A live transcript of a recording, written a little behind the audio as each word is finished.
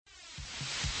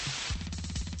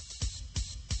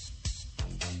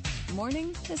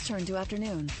morning has turned to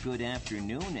afternoon. Good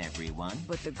afternoon, everyone.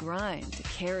 But the grind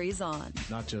carries on.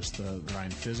 Not just the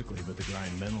grind physically, but the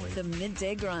grind mentally. The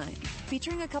Midday Grind,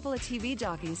 featuring a couple of TV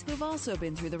jockeys who've also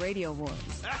been through the radio wars.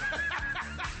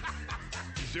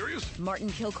 Serious? Martin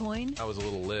Kilcoyne. I was a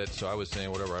little lit, so I was saying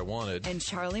whatever I wanted. And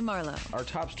Charlie Marlow. Our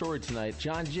top story tonight,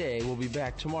 John Jay will be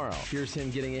back tomorrow. Here's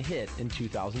him getting a hit in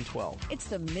 2012. It's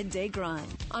the Midday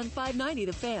Grind on 590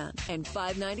 The Fan and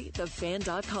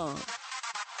 590thefan.com.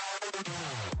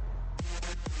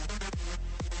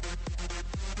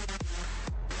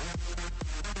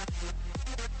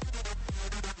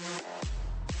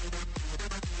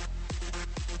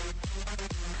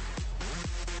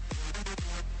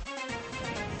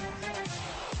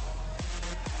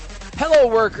 Hello,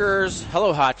 workers.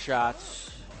 Hello,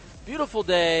 hotshots. Beautiful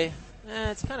day.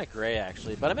 It's kind of gray,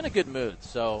 actually, but I'm in a good mood.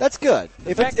 So that's good.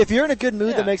 If you're in a good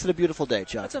mood, that makes it a beautiful day,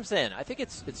 Chuck. That's what I'm saying. I think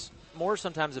it's more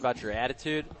sometimes about your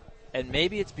attitude, and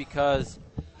maybe it's because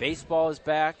baseball is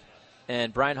back,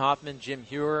 and Brian Hoffman, Jim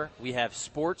Heuer, we have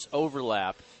sports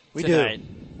overlap tonight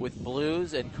with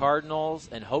Blues and Cardinals,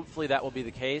 and hopefully that will be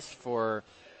the case for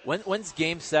when's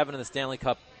Game 7 of the Stanley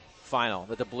Cup Final,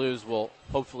 that the Blues will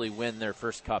hopefully win their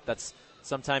first cup. That's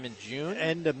sometime in June?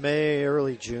 End of May,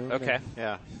 early June. Okay.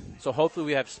 Yeah. So hopefully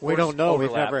we have sports We don't know.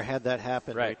 overlap. We've never had that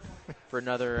happen. Right. For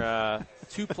another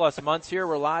 2+ months here.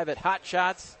 We're live at Hot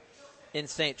Shots in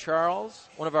St. Charles.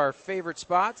 One of our favorite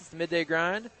spots. It's the Midday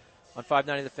Grind on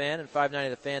 590 The Fan and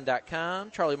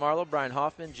 590thefan.com. Charlie Marlow, Brian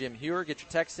Hoffman, Jim Heuer. Get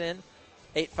your texts in.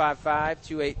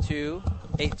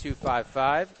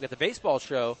 855-282-8255. We got the baseball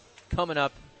show coming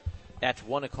up at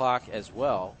 1 o'clock as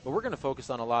well. But we're going to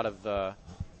focus on a lot of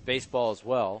baseball as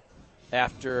well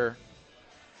after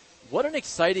what an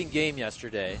exciting game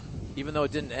yesterday, even though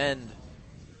it didn't end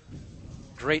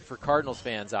great for Cardinals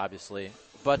fans, obviously.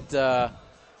 But to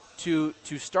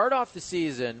start off the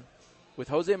season with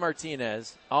Jose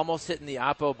Martinez almost hitting the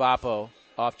Oppo Boppo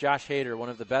off Josh Hader, one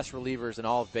of the best relievers in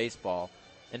all of baseball,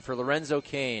 and for Lorenzo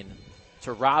Cain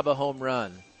to rob a home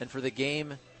run, and for the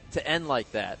game to end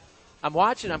like that. I'm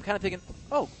watching, I'm kind of thinking,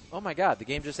 oh my God, the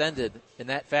game just ended in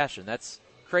that fashion. That's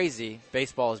crazy.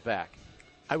 Baseball is back.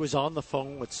 I was on the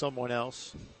phone with someone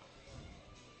else.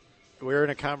 We were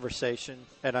in a conversation,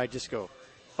 and I just go,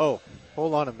 oh,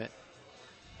 hold on a minute.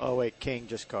 Oh, wait, King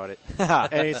just caught it.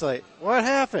 And he's like, what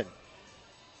happened?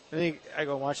 And I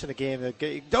go, watching the game.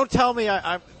 Don't tell me.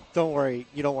 Don't worry.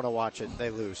 You don't want to watch it. They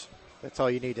lose. That's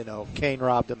all you need to know. Kane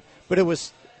robbed him. But it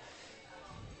was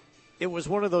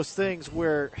one of those things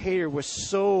where Hader was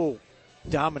so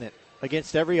dominant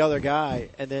against every other guy,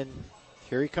 and then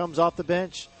here he comes off the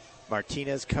bench.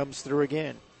 Martinez comes through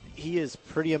again. He is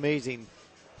pretty amazing.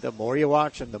 The more you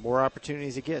watch him, the more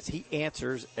opportunities he gets. He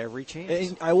answers every chance.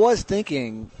 And I was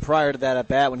thinking prior to that at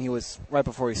bat when he was right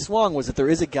before he swung was that there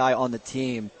is a guy on the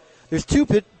team. There's two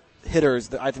hitters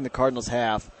that I think the Cardinals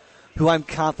have who I'm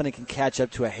confident can catch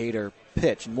up to a Hader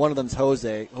pitch, and one of them is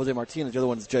Jose Martinez. The other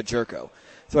one is Judd Jerko.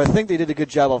 So I think they did a good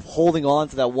job of holding on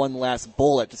to that one last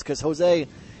bullet just because Jose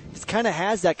just kind of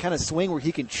has that kind of swing where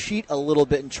he can cheat a little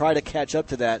bit and try to catch up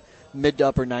to that mid to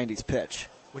upper 90s pitch.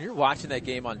 When you're watching that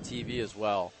game on TV as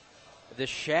well, the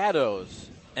shadows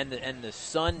and the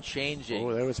sun changing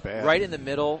that was bad. Right in the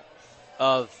middle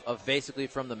of basically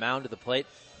from the mound to the plate,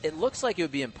 it looks like it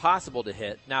would be impossible to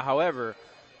hit. Now, however,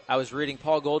 I was reading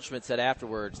Paul Goldschmidt said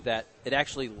afterwards that it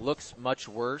actually looks much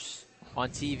worse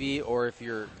on TV or if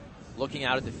you're looking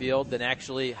out at the field than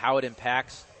actually how it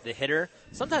impacts the hitter.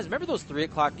 Sometimes, remember those 3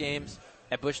 o'clock games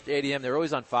at Busch Stadium? They were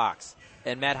always on Fox.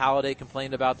 And Matt Holliday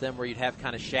complained about them where you'd have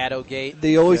kind of shadow gate.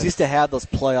 They always used to have those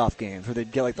playoff games where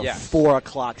they'd get like the 4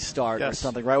 o'clock start or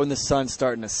something, right when the sun's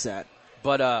starting to set.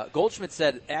 But Goldschmidt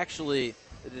said actually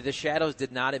the shadows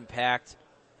did not impact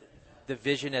the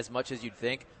vision as much as you'd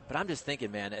think. But I'm just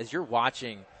thinking, man, as you're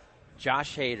watching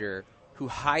Josh Hader, who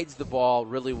hides the ball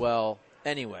really well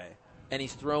anyway, and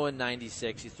he's throwing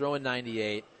 96, he's throwing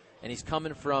 98, and he's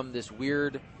coming from this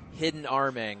weird hidden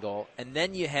arm angle, and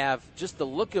then you have just the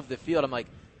look of the field. I'm like,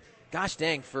 gosh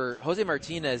dang, for Jose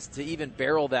Martinez to even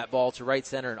barrel that ball to right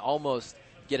center and almost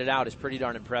get it out is pretty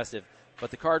darn impressive.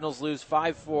 But the Cardinals lose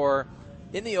 5-4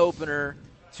 in the opener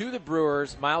to the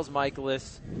Brewers. Miles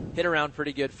Michaelis hit around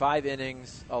pretty good, 5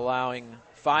 innings, allowing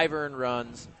 5 earned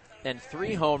runs and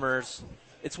 3 homers.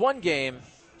 It's one game.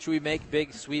 Should we make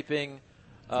big sweeping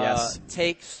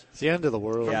takes? It's the end of the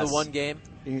world. From the one game?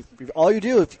 All you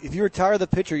do, if you retire the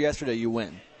pitcher yesterday, you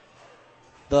win.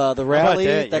 The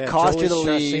rally that cost you the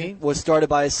lead was started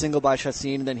by a single by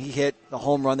Chassin, and then he hit the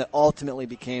home run that ultimately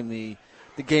became the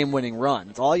game-winning run.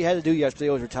 That's all you had to do yesterday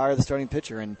was retire the starting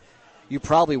pitcher, and you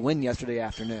probably win yesterday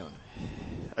afternoon.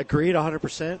 Agreed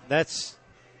 100%.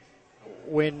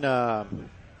 when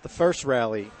the first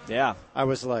rally, Yeah. I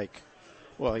was like,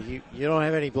 well, you don't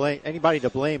have anybody to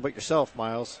blame but yourself,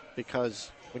 Miles,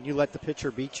 because when you let the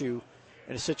pitcher beat you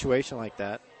in a situation like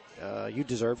that, you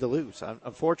deserve to lose,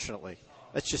 unfortunately.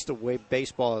 That's just the way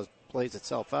baseball plays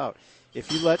itself out.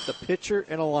 If you let the pitcher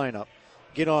in a lineup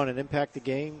get on and impact the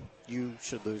game, you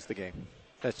should lose the game.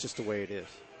 That's just the way it is.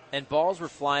 And balls were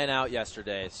flying out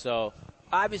yesterday, so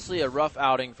obviously a rough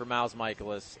outing for Miles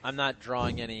Michaelis. I'm not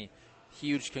drawing any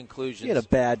huge conclusions. He had a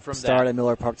bad from start that. at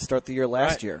Miller Park to start the year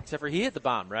last year. Except for he hit the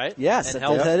bomb, right? Yes, and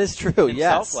that is true. himself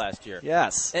Yes. last year.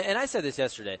 Yes. And I said this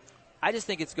yesterday. I just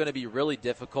think it's going to be really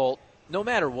difficult, no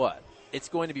matter what. It's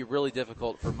going to be really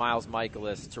difficult for Miles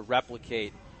Michaelis to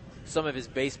replicate some of his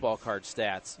baseball card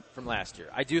stats from last year.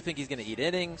 I do think he's going to eat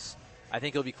innings. I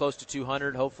think he'll be close to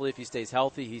 200, hopefully, if he stays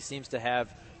healthy. He seems to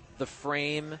have the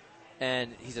frame,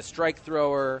 and he's a strike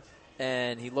thrower,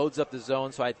 and he loads up the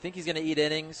zone, so I think he's going to eat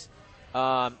innings.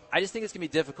 I just think it's going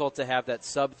to be difficult to have that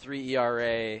sub-3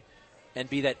 ERA and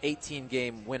be that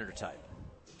 18-game winner type.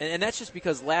 And that's just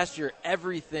because last year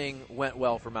everything went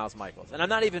well for Miles Michaelis. And I'm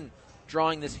not even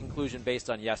drawing this conclusion based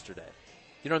on yesterday.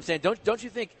 You know what I'm saying? Don't you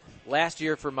think last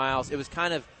year for Miles it was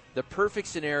kind of the perfect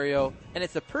scenario, and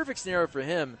it's the perfect scenario for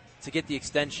him to get the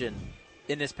extension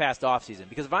in this past offseason?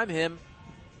 Because if I'm him,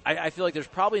 I feel like there's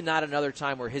probably not another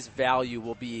time where his value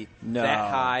will be that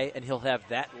high and he'll have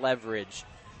that leverage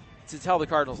to tell the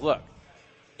Cardinals, look,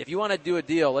 if you want to do a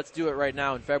deal, let's do it right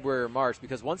now in February or March,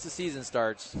 because once the season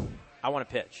starts, I want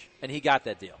to pitch. And he got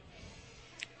that deal.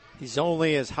 He's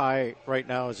only as high right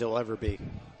now as he'll ever be.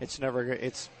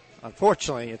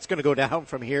 Unfortunately, it's going to go down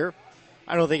from here.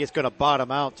 I don't think it's going to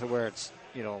bottom out to where it's,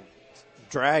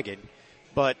 dragging,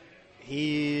 but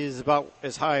he's about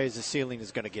as high as the ceiling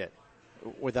is going to get,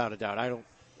 without a doubt. I don't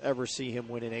ever see him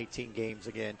winning 18 games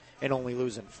again and only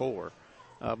losing 4.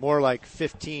 More like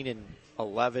 15 and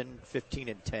 11, 15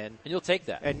 and 10. And you'll take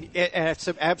that. And it's,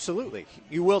 absolutely.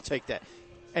 You will take that.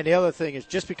 And the other thing is,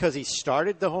 just because he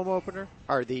started the home opener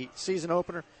or the season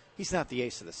opener, he's not the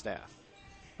ace of the staff.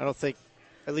 I don't think,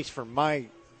 at least from my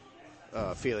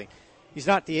feeling, he's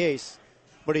not the ace,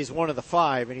 but he's one of the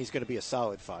 5, and he's going to be a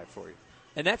solid 5 for you.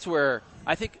 And that's where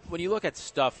I think when you look at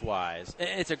stuff-wise, and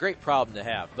it's a great problem to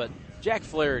have, but Jack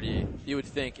Flaherty, you would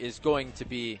think, is going to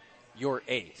be your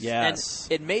ace. Yes.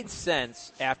 And it made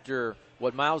sense after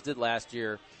what Miles did last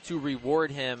year to reward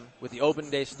him with the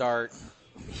opening day start.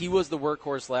 He was the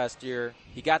workhorse last year.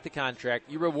 He got the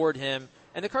contract. You reward him.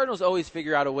 And the Cardinals always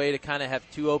figure out a way to kind of have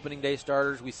 2 opening day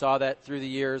starters. We saw that through the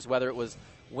years, whether it was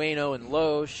Waino and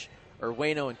Loesch or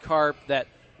Waino and Karp, that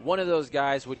one of those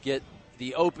guys would get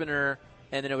the opener,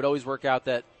 and then it would always work out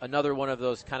that another one of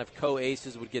those kind of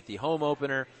co-aces would get the home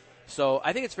opener. So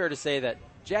I think it's fair to say that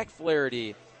Jack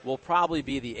Flaherty will probably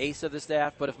be the ace of the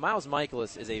staff, but if Miles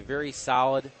Michaelis is a very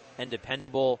solid and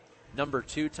dependable number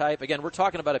 2 type, again, we're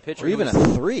talking about a pitcher. Or even a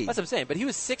 3. That's what I'm saying, but he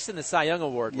was 6th in the Cy Young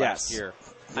Award last year.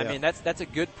 Yeah. I mean, that's a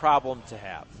good problem to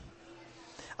have.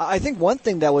 I think one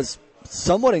thing that was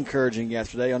somewhat encouraging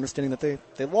yesterday, understanding that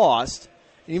they lost,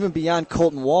 and even beyond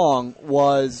Colton Wong,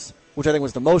 was, which I think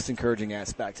was the most encouraging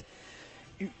aspect,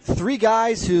 3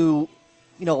 guys who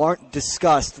aren't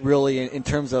discussed really in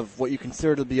terms of what you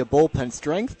consider to be a bullpen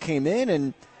strength came in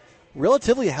and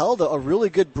relatively held a really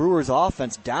good Brewers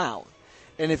offense down.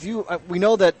 And we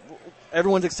know that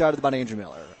everyone's excited about Andrew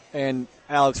Miller and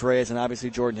Alex Reyes and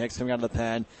obviously Jordan Hicks coming out of the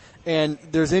pen. And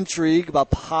there's intrigue about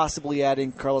possibly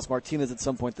adding Carlos Martinez at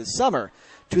some point this summer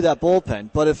to that bullpen.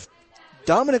 But if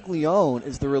Dominic Leone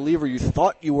is the reliever you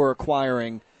thought you were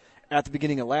acquiring at the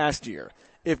beginning of last year,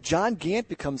 if John Gant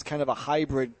becomes kind of a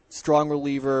hybrid, strong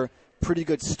reliever, pretty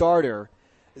good starter,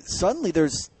 suddenly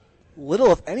there's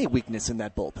little, if any, weakness in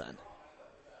that bullpen.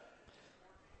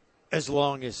 As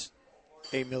long as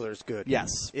A. Miller's good. Yes.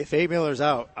 If A. Miller's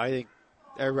out, I think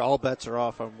all bets are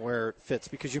off on where it fits,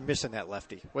 because you're missing that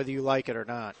lefty. Whether you like it or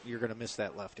not, you're going to miss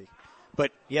that lefty.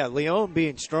 But, yeah, Leone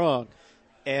being strong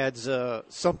adds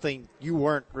something you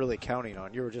weren't really counting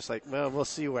on. You were just like, well, we'll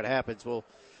see what happens. Well,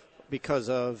 because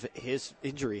of his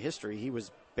injury history, he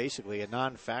was basically a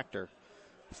non-factor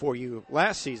for you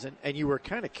last season, and you were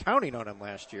kind of counting on him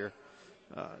last year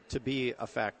to be a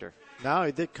factor.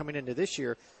 Now, coming into this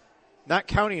year, not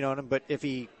counting on him, but if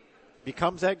he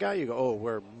becomes that guy, you go, oh,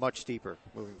 we're much deeper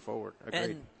moving forward.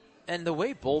 Agreed. And the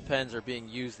way bullpens are being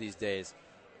used these days,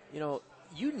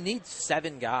 you need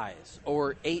 7 guys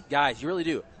or 8 guys. You really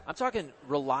do. I'm talking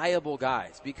reliable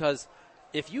guys, because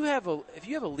if you have a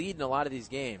lead in a lot of these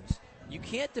games, you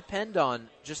can't depend on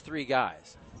just 3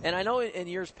 guys. And I know in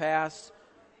years past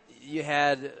you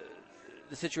had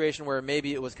the situation where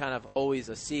maybe it was kind of always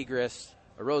a Segrist,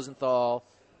 a Rosenthal,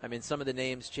 I mean, some of the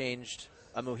names changed,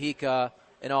 a Mujica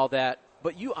and all that.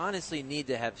 But you honestly need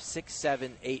to have 6,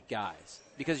 7, 8 guys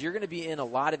because you're going to be in a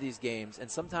lot of these games,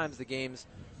 and sometimes the games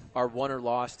are won or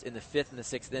lost in the 5th and the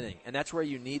 6th inning. And that's where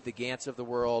you need the Gants of the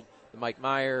world, the Mike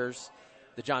Myers,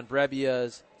 the John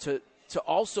Brebbias, to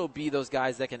also be those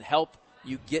guys that can help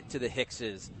you get to the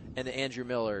Hickses and the Andrew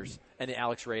Millers and the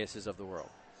Alex Reyeses of the world.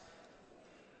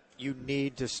 You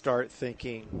need to start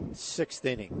thinking 6th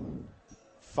inning,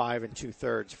 5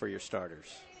 2/3 for your starters.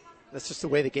 That's just the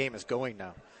way the game is going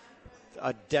now.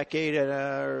 A decade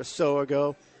or so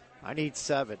ago, I need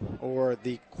 7, or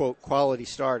the, quote, quality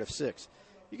start of 6.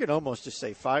 You can almost just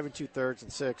say 5 2/3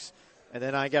 and 6, and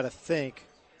then I got to think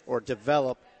or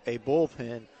develop a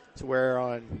bullpen to where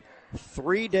on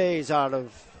 3 days out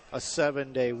of a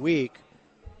 7-day week,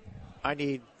 I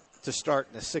need to start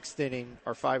in the 6th inning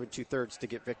or 5 2/3 to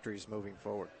get victories moving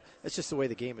forward. That's just the way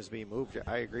the game is being moved.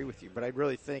 I agree with you, but I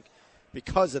really think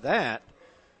because of that,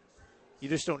 you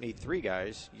just don't need 3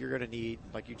 guys. You're going to need,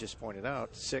 like you just pointed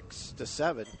out, 6 to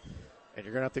 7, and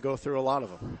you're going to have to go through a lot of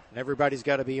them. And everybody's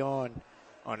got to be on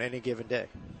any given day.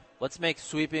 Let's make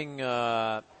sweeping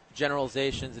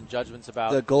generalizations and judgments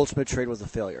about The Goldschmidt trade was a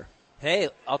failure. Hey,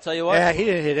 I'll tell you what. Yeah, he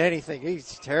didn't hit anything.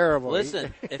 He's terrible.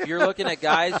 Listen, if you're looking at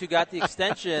guys who got the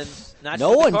extensions, not No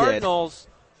just one the did. Cardinals,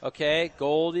 okay,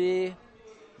 Goldie,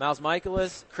 Miles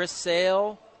Michaelis, Chris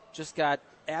Sale just got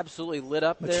absolutely lit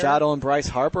up there. Machado and Bryce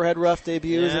Harper had rough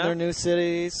debuts in Yeah. their new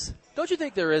cities. Don't you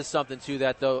think there is something to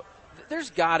that, though? There's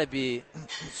got to be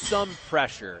some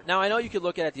pressure. Now, I know you could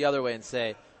look at it the other way and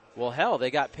say, well, hell,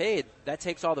 they got paid. That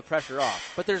takes all the pressure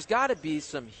off. But there's got to be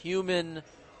some human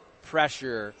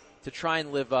pressure to try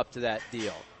and live up to that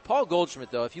deal. Paul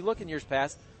Goldschmidt, though, if you look in years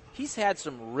past, he's had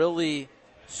some really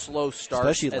slow starts,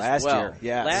 especially as last well. year.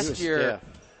 Yeah, last year,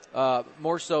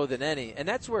 more so than any. And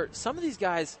that's where some of these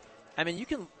guys, I mean, you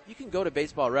can go to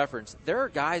Baseball Reference. There are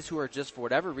guys who are just, for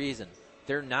whatever reason,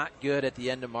 they're not good at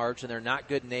the end of March and they're not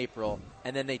good in April,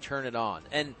 and then they turn it on.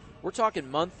 And we're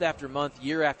talking month after month,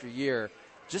 year after year.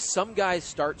 Just some guys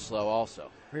start slow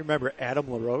also. Remember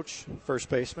Adam LaRoche, first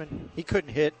baseman? He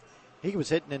couldn't hit. He was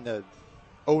hitting in the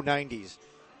 090s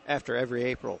after every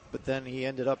April, but then he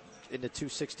ended up in the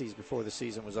 260s before the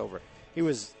season was over. He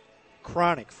was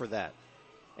chronic for that.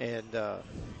 And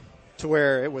to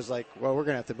where it was like, well, we're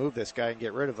going to have to move this guy and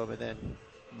get rid of him. And then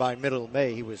by middle of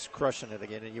May, he was crushing it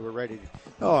again, and you were ready to,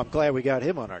 oh, I'm glad we got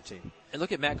him on our team. And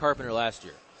look at Matt Carpenter last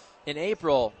year. In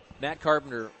April, Matt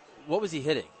Carpenter, what was he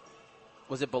hitting?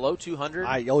 Was it below 200?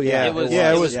 Oh, yeah. It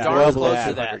was darn well close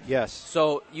to that. Yes.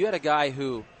 So you had a guy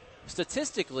who,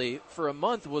 statistically, for a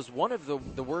month was one of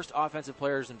the worst offensive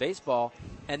players in baseball,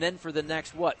 and then for the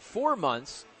next, 4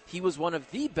 months, he was one of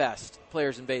the best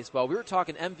players in baseball. We were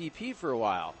talking MVP for a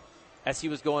while as he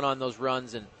was going on those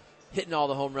runs and hitting all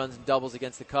the home runs and doubles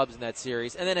against the Cubs in that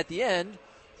series. And then at the end,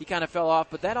 he kind of fell off.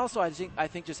 But that also, I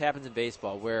think just happens in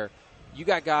baseball, where you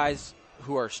got guys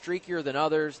who are streakier than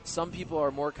others. Some people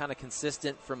are more kind of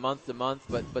consistent from month to month,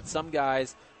 but some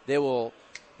guys, they will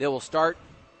start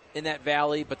in that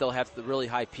valley, but they'll have the really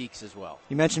high peaks as well.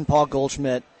 You mentioned Paul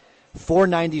Goldschmidt,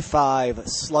 495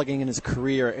 slugging in his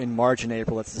career in March and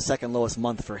April. That's the second lowest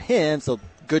month for him, so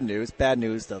good news. Bad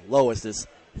news, the lowest is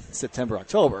September,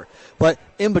 October. But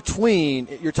in between,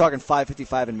 you're talking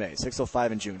 555 in May,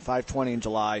 605 in June, 520 in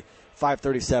July,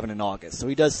 537 in August. So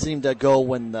he does seem to go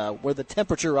where the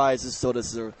temperature rises, so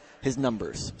does his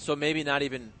numbers. So maybe not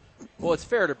even – well, it's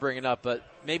fair to bring it up, but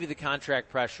maybe the contract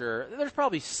pressure, there's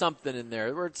probably something in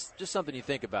there where it's just something you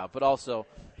think about. But also,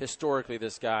 historically,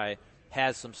 this guy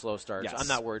has some slow starts. Yes. I'm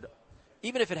not worried.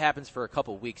 Even if it happens for a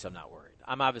couple weeks, I'm not worried.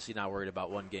 I'm obviously not worried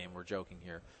about one game. We're joking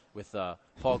here with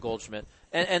Paul Goldschmidt.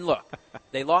 And look,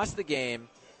 they lost the game.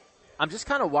 I'm just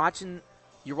kind of watching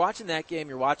 – you're watching that game,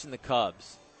 you're watching the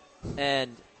Cubs.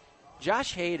 And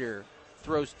Josh Hader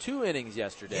throws 2 innings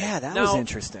yesterday. Yeah, that was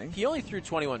interesting. He only threw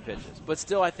 21 pitches, but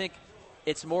still I think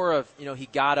it's more of, he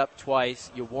got up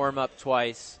twice, you warm up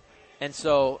twice, and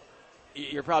so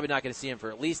you're probably not going to see him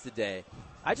for at least a day.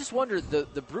 I just wonder,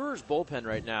 the Brewers bullpen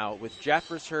right now, with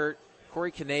Jeffers hurt,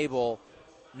 Corey Knebel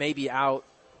maybe out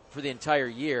for the entire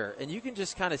year, and you can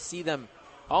just kind of see them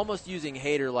almost using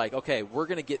Hader like, okay, we're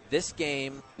going to get this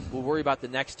game. We'll worry about the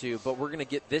next 2, but we're going to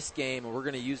get this game, and we're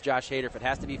going to use Josh Hader if it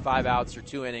has to be 5 outs or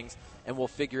 2 innings, and we'll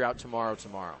figure out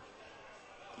tomorrow.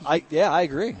 I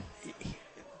agree.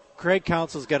 Craig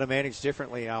Counsell's got to manage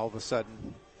differently all of a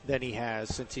sudden than he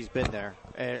has since he's been there,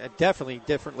 and definitely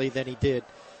differently than he did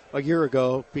a year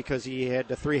ago because he had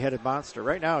the 3-headed monster.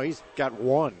 Right now he's got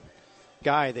one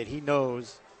guy that he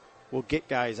knows will get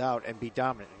guys out and be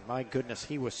dominant. And my goodness,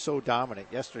 he was so dominant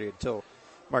yesterday until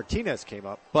Martinez came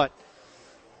up. But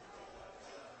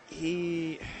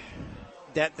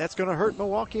that's going to hurt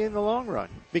Milwaukee in the long run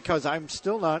because I'm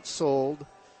still not sold.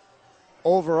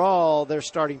 Overall, their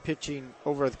starting pitching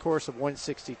over the course of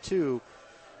 162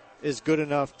 is good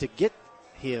enough to get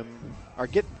him or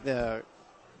get the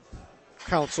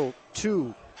Council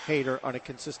to Hader on a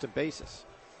consistent basis.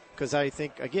 Because I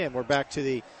think, again, we're back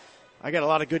to I got a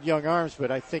lot of good young arms, but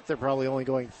I think they're probably only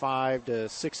going 5 to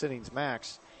 6 innings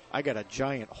max. I got a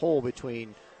giant hole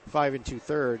between 5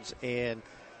 2/3 and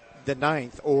the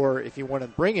 9th, or if you want to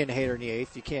bring in Hader in the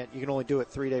 8th, you can't. You can only do it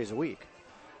 3 days a week.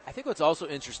 I think what's also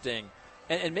interesting,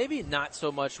 and maybe not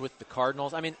so much with the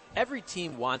Cardinals. I mean, every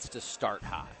team wants to start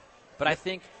hot, but I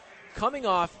think coming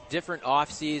off different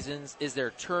off seasons, is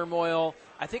there turmoil?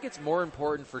 I think it's more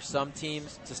important for some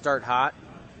teams to start hot.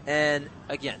 And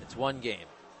again, it's one game,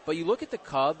 but you look at the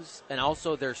Cubs and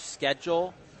also their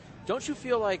schedule. Don't you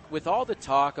feel like with all the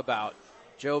talk about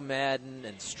Joe Madden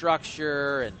and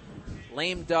structure and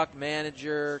lame duck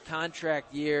manager,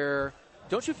 contract year,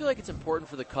 don't you feel like it's important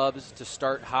for the Cubs to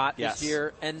start hot this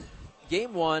year? And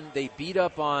game one, they beat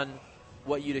up on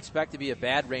what you'd expect to be a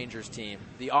bad Rangers team.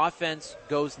 The offense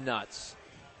goes nuts.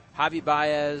 Javi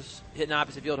Baez hitting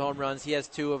opposite field home runs. He has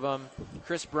 2 of them.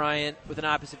 Chris Bryant with an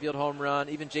opposite field home run.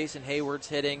 Even Jason Hayward's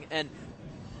hitting. And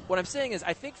what I'm saying is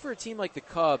I think for a team like the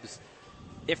Cubs,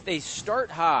 if they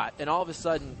start hot and all of a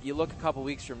sudden you look a couple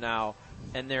weeks from now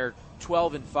and they're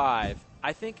 12-5,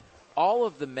 I think all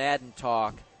of the Madden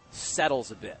talk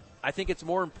settles a bit. I think it's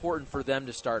more important for them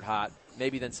to start hot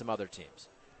maybe than some other teams.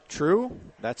 True.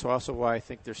 That's also why I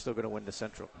think they're still going to win the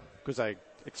Central, because I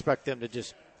expect them to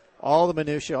just all the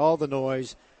minutia, all the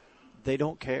noise, they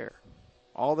don't care.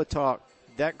 All the talk,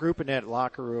 that group in that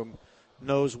locker room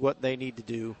knows what they need to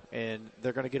do, and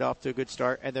they're going to get off to a good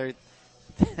start. And they're,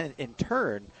 in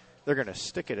turn, they're going to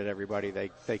stick it at everybody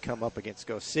they come up against.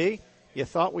 Go, see, you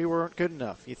thought we weren't good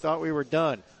enough. You thought we were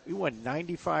done. We won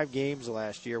 95 games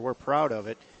last year. We're proud of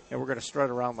it, and we're going to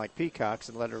strut around like peacocks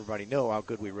and let everybody know how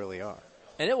good we really are.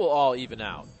 And it will all even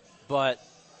out. But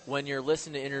when you're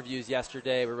listening to interviews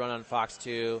yesterday, we run on Fox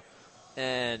 2,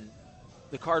 and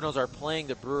the Cardinals are playing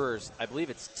the Brewers, I believe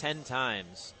it's 10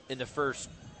 times in the first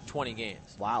 20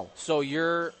 games. Wow. So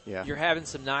you're having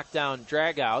some knockdown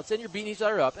dragouts, and you're beating each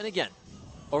other up. And again,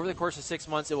 over the course of 6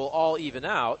 months, it will all even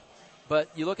out. But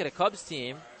you look at a Cubs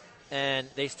team, and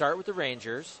they start with the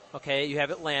Rangers. Okay, you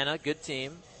have Atlanta, good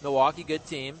team. Milwaukee, good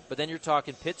team. But then you're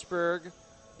talking Pittsburgh,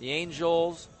 the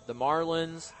Angels, the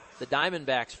Marlins, the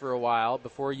Diamondbacks for a while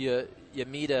before you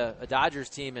meet a Dodgers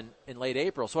team in late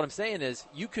April. So what I'm saying is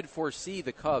you could foresee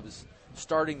the Cubs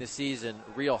starting the season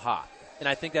real hot. And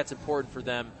I think that's important for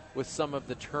them with some of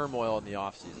the turmoil in the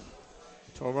offseason.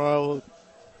 Turmoil,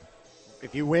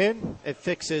 if you win, it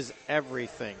fixes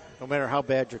everything. No matter how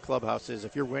bad your clubhouse is,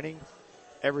 if you're winning,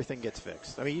 everything gets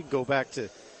fixed. I mean, you can go back to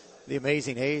the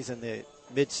amazing A's in the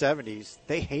mid-'70s.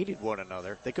 They hated one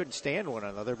another. They couldn't stand one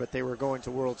another, but they were going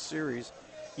to World Series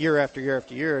year after year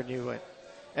after year,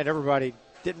 and everybody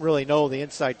didn't really know the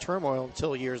inside turmoil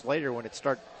until years later when it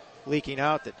started leaking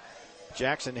out that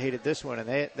Jackson hated this one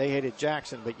and they hated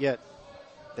Jackson, but yet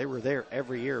they were there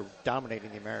every year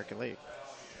dominating the American League.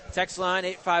 Text line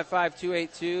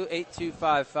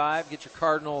 855-282-8255. Get your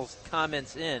Cardinals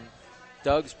comments in.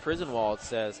 Doug's Prison Wallet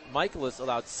says, Michaelis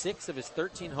allowed 6 of his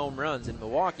 13 home runs in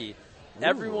Milwaukee. Ooh.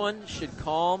 Everyone should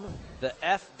calm the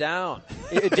F down.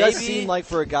 It does seem like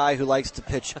for a guy who likes to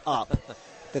pitch up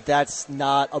that's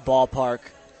not a ballpark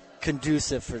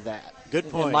conducive for that. Good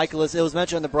point. And Michaelis, it was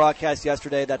mentioned on the broadcast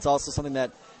yesterday, that's also something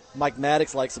that Mike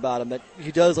Maddox likes about him, that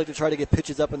he does like to try to get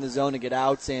pitches up in the zone and get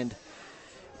outs, and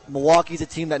Milwaukee's a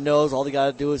team that knows all they got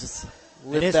to do is just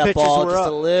lift that ball just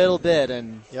a little bit,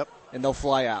 and they'll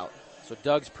fly out. So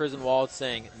Doug's Prison Wallet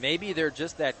saying maybe they're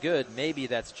just that good, maybe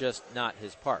that's just not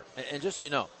his part. And just,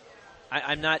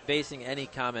 I'm not basing any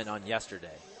comment on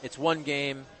yesterday. It's one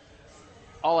game.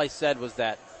 All I said was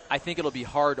that I think it'll be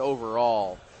hard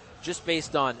overall, just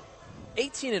based on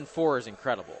 18-4 is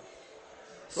incredible.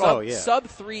 Sub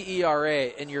 3 ERA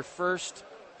in your first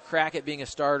crack at being a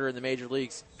starter in the major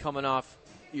leagues, coming off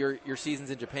your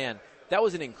seasons in Japan. That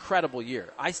was an incredible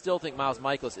year. I still think Miles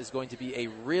Michaelis is going to be a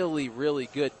really, really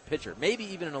good pitcher, maybe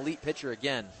even an elite pitcher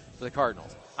again for the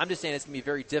Cardinals. I'm just saying it's going to be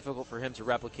very difficult for him to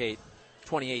replicate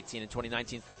 2018 and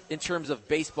 2019 in terms of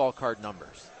baseball card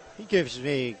numbers. He gives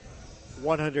me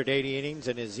 180 innings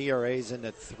and his ERA's in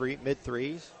the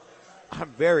mid-threes. I'm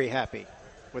very happy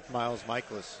with Miles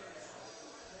Michaelis.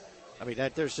 I mean,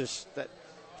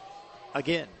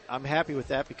 again, I'm happy with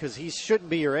that because he shouldn't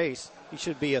be your ace. He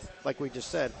should be, like we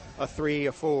just said, a 3,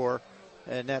 a 4,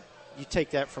 and that you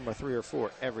take that from a 3 or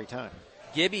 4 every time.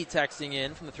 Gibby texting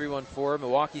in from the 314.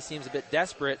 Milwaukee seems a bit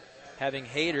desperate. having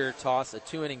Hader toss a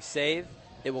 2-inning save.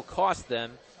 It will cost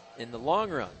them in the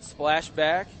long run.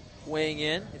 Splashback, weighing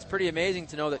in. It's pretty amazing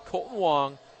to know that Colton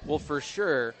Wong will for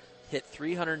sure hit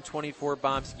 324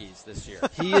 bombskis this year.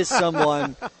 He is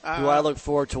someone who I look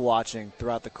forward to watching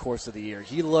throughout the course of the year.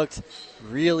 He looked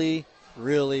really,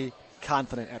 really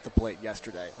confident at the plate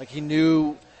yesterday. Like he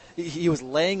knew he was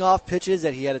laying off pitches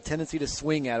that he had a tendency to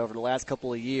swing at over the last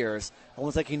couple of years.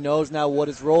 Almost like he knows now what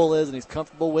his role is and he's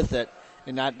comfortable with it.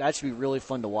 And that should be really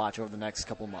fun to watch over the next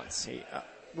couple months. Hey,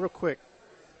 real quick.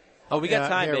 Oh, we got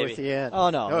time, baby. With the end. Oh,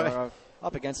 no. We're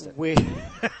up against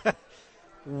it.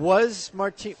 Was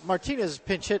Martinez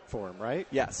pinch hit for him, right?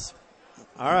 Yes.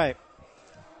 All right.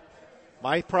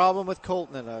 My problem with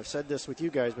Colton, and I've said this with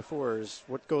you guys before, is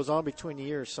what goes on between the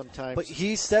years sometimes. But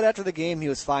he said after the game he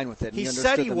was fine with it. He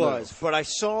said he was, but I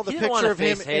saw the picture of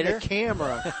him in the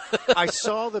camera. I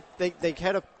saw they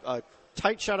had a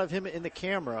tight shot of him in the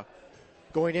camera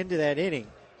going into that inning,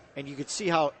 and you could see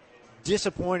how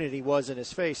disappointed he was in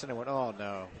his face. And I went, "Oh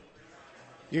no,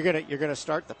 you're gonna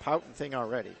start the pouting thing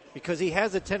already," because he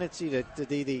has a tendency to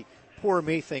do the poor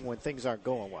me thing when things aren't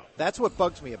going well. That's what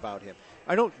bugs me about him.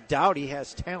 I don't doubt he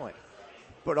has talent,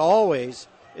 but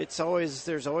there's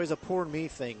always a poor me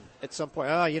thing at some point.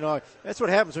 That's what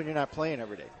happens when you're not playing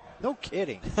every day. No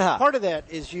kidding. Part of that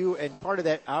is you, and part of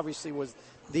that obviously was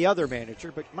the other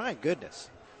manager. But my goodness.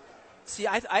 See,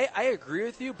 I agree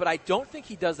with you, but I don't think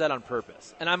he does that on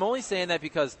purpose. And I'm only saying that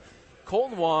because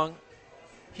Colton Wong,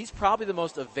 he's probably the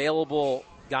most available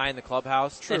guy in the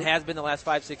clubhouse. True. And has been the last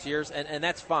 5-6 years, and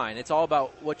that's fine. It's all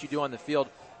about what you do on the field.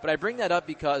 But I bring that up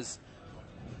because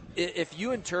if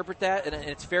you interpret that, and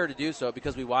it's fair to do so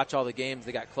because we watch all the games,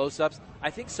 they got close-ups, I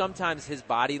think sometimes his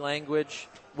body language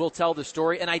will tell the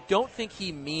story, and I don't think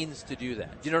he means to do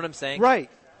that. Do you know what I'm saying? Right.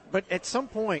 But at some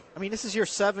point, I mean, this is year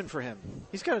 7 for him.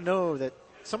 He's got to know that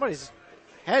somebody's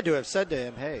had to have said to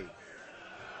him, hey,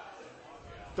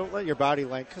 don't let your body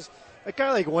language. Because a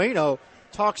guy like Waino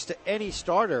talks to any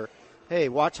starter, hey,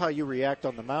 watch how you react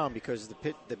on the mound because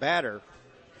the batter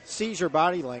sees your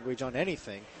body language on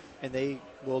anything, and they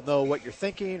will know what you're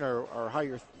thinking or how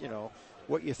you're,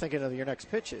 what you're thinking of your next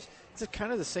pitches. It's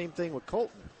kind of the same thing with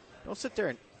Colton. Don't sit there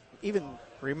and even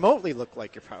remotely look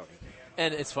like you're pouting.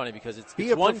 And it's funny because it's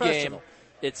a one game,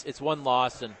 it's one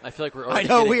loss, and I feel like we're already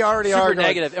super are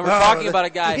negative, and we're talking about a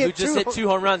guy who just hit 2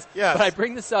 home runs. Yes. But I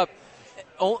bring this up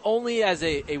only as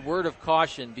a word of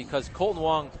caution because Colton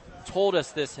Wong told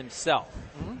us this himself.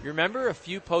 Mm-hmm. You remember a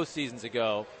few postseasons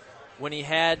ago when he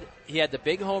had the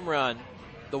big home run,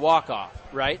 the walk-off,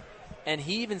 right? And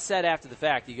he even said after the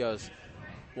fact, he goes,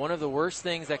 one of the worst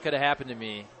things that could have happened to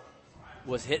me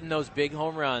was hitting those big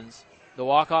home runs, the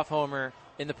walk-off homer,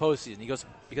 in the postseason. He goes,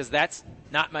 because that's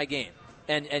not my game.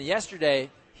 And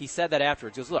yesterday he said that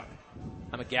afterwards. He goes, look,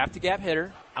 I'm a gap-to-gap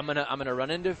hitter. I'm gonna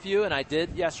run into a few, and I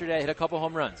did yesterday. I hit a couple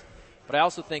home runs. But I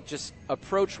also think just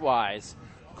approach-wise,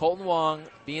 Colton Wong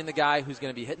being the guy who's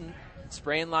going to be hitting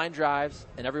spraying line drives,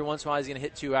 and every once in a while he's going to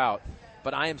hit 2 out.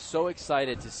 But I am so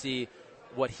excited to see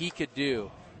what he could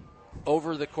do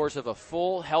over the course of a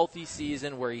full, healthy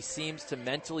season where he seems to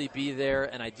mentally be there.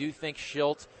 And I do think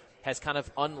Schilt has kind of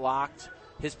unlocked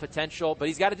his potential, but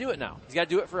he's got to do it now. He's got to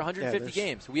do it for 150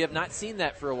 games. We have not seen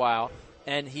that for a while,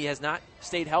 and he has not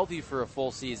stayed healthy for a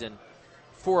full season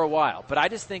for a while. But I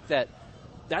just think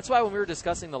that's why when we were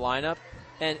discussing the lineup,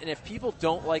 and if people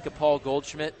don't like a Paul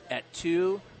Goldschmidt at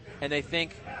 2, and they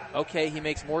think, okay, he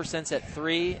makes more sense at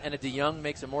 3, and a DeYoung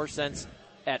makes more sense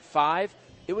at 5,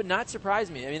 it would not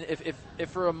surprise me. I mean, if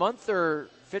for a month or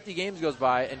 50 games goes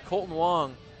by and Colton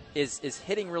Wong is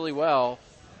hitting really well,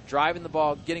 driving the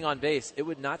ball, getting on base, it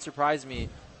would not surprise me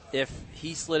if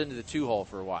he slid into the 2-hole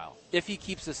for a while. If he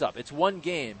keeps this up. It's one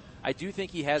game. I do think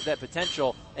he has that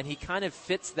potential, and he kind of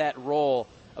fits that role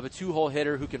of a 2-hole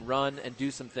hitter who can run and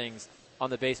do some things on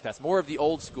the base pass. More of the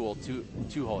old school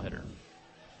 2-hole hitter.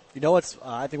 You know what's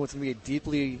I think what's going to be a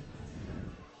deeply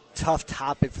tough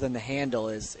topic for them to handle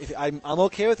is I'm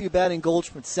okay with you batting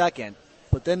Goldschmidt second,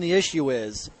 but then the issue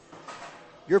is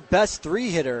your best 3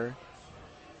 hitter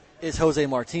is Jose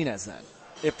Martinez then,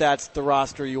 if that's the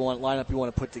roster lineup you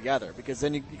want to put together, because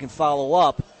then you can follow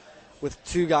up with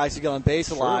 2 guys who get on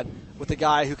base a lot, with a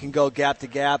guy who can go gap to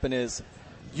gap and is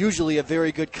usually a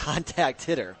very good contact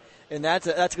hitter. And that's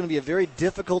going to be a very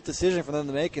difficult decision for them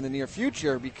to make in the near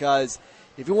future, because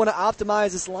if you want to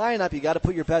optimize this lineup, you got to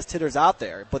put your best hitters out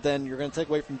there. But then you're going to take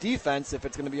away from defense if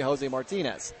it's going to be Jose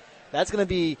Martinez. That's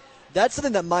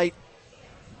something that might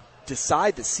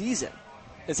decide the season,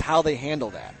 is how they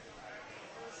handle that.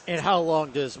 And how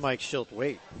long does Mike Schilt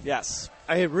wait? Yes.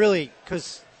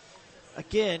 Because,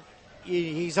 again,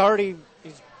 he's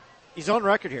he's on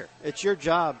record here. It's your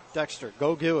job, Dexter.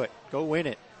 Go do it. Go win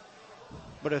it.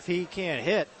 But if he can't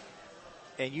hit,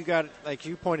 and you got, like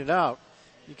you pointed out,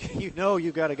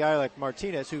 you got a guy like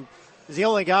Martinez who is the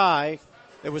only guy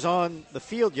that was on the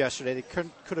field yesterday that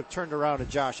could have turned around a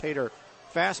Josh Hader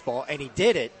fastball, and he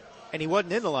did it, and he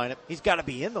wasn't in the lineup. He's got to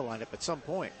be in the lineup at some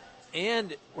point.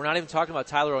 And we're not even talking about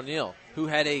Tyler O'Neill, who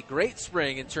had a great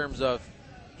spring in terms of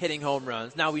hitting home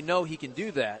runs. Now we know he can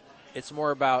do that. It's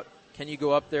more about, can you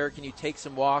go up there? Can you take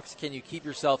some walks? Can you keep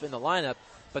yourself in the lineup?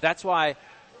 But that's why,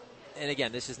 and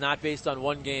again, this is not based on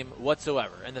one game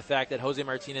whatsoever. And the fact that Jose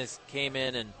Martinez came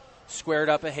in and squared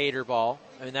up a Hader ball,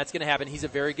 I mean, that's going to happen. He's a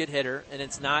very good hitter, and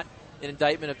it's not an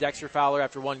indictment of Dexter Fowler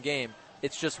after one game.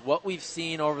 It's just what we've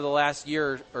seen over the last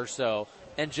year or so,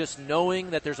 and just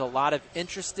knowing that there's a lot of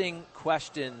interesting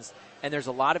questions and there's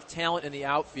a lot of talent in the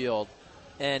outfield,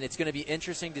 and it's going to be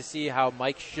interesting to see how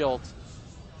Mike Schilt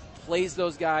plays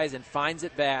those guys and finds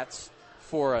at-bats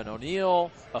for an O'Neill,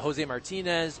 a Jose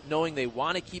Martinez, knowing they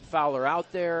want to keep Fowler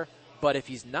out there. But if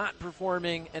he's not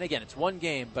performing, and again, it's one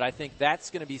game, but I think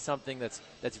that's going to be something that's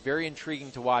very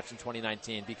intriguing to watch in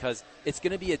 2019, because it's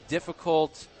going to be a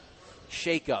difficult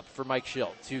shakeup for Mike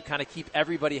Schilt to kind of keep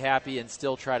everybody happy and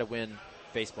still try to win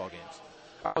baseball games.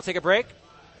 We'll take a break.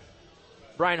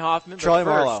 Brian Hoffman, Charlie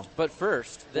Marlow. But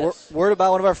first, this. Word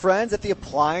about one of our friends at the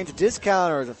Appliance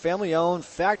Discounter, the family-owned,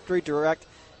 factory-direct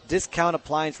discount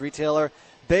appliance retailer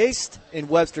based in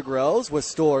Webster Groves with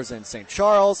stores in St.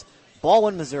 Charles,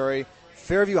 Baldwin, Missouri,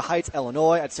 Fairview Heights,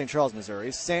 Illinois, at St. Charles,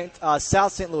 Missouri,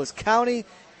 South St. Louis County,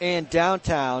 and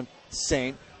downtown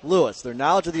St. Louis. Their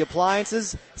knowledge of the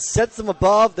appliances sets them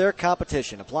above their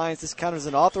competition. Appliance Discounter is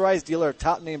an authorized dealer of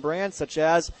top-name brands such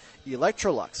as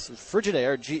Electrolux,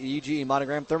 Frigidaire, GE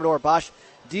Monogram, Thermador, Bosch,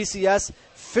 DCS,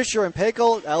 Fisher &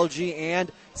 Paykel, LG,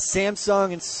 and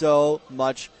Samsung, and so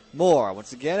much more.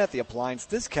 Once again, at the Appliance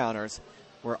Discounters,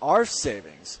 where our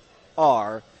savings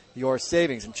are your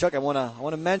savings. And Chuck, I want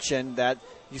to mention that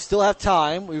you still have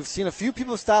time. We've seen a few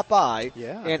people stop by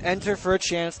and enter for a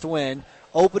chance to win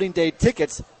opening day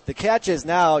tickets. The catch is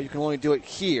now you can only do it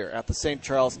here at the St.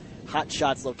 Charles Hot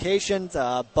Shots location.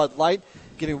 Bud Light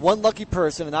giving one lucky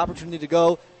person an opportunity to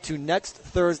go to next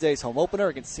Thursday's home opener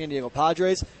against San Diego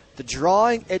Padres. The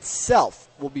drawing itself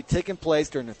will be taking place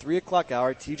during the 3 o'clock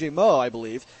hour. TJ Moe, I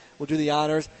believe, will do the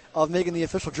honors of making the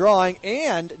official drawing.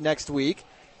 And next week,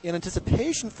 in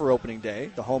anticipation for opening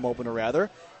day, the home opener rather,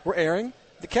 we're airing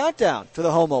the countdown to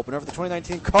the home opener for the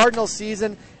 2019 Cardinals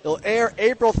season. It'll air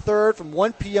April 3rd from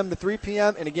 1 p.m. to 3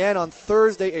 p.m. and again on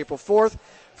Thursday, April 4th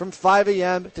from 5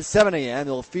 a.m. to 7 a.m.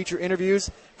 It'll feature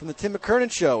interviews from the Tim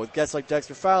McKernan Show with guests like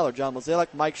Dexter Fowler, John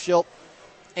Mozeliak, Mike Schilt,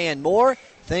 and more.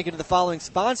 Thank you to the following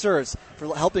sponsors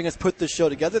for helping us put this show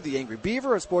together. The Angry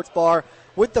Beaver, a sports bar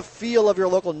with the feel of your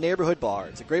local neighborhood bar.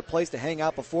 It's a great place to hang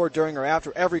out before, during, or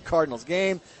after every Cardinals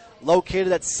game.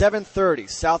 Located at 730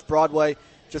 South Broadway,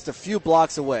 just a few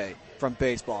blocks away from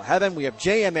Baseball Heaven. We have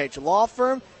JMH Law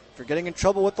Firm. If you're getting in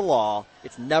trouble with the law,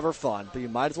 it's never fun, but you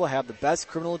might as well have the best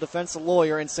criminal defense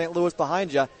lawyer in St. Louis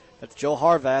behind you. That's Joe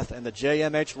Harvath and the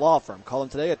JMH Law Firm. Call them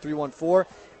today at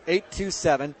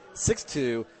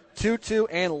 314-827-6222.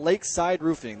 And Lakeside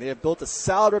Roofing. They have built a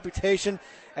solid reputation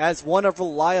as one of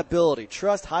reliability,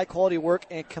 trust, high-quality work,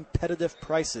 and competitive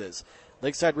prices.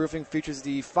 Lakeside Roofing features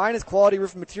the finest quality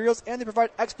roofing materials, and they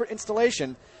provide expert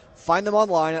installation. Find them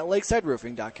online at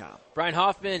lakesideroofing.com. Brian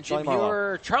Hoffman, Jim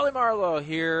Heuer, Charlie Marlow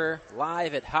here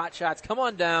live at Hot Shots. Come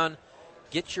on down.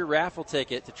 Get your raffle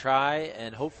ticket to try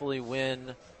and hopefully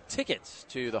win tickets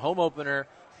to the home opener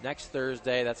next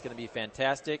Thursday. That's going to be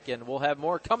fantastic, and we'll have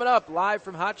more coming up live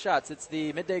from Hot Shots. It's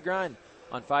the Midday Grind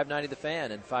on 590 The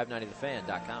Fan and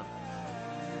 590thefan.com.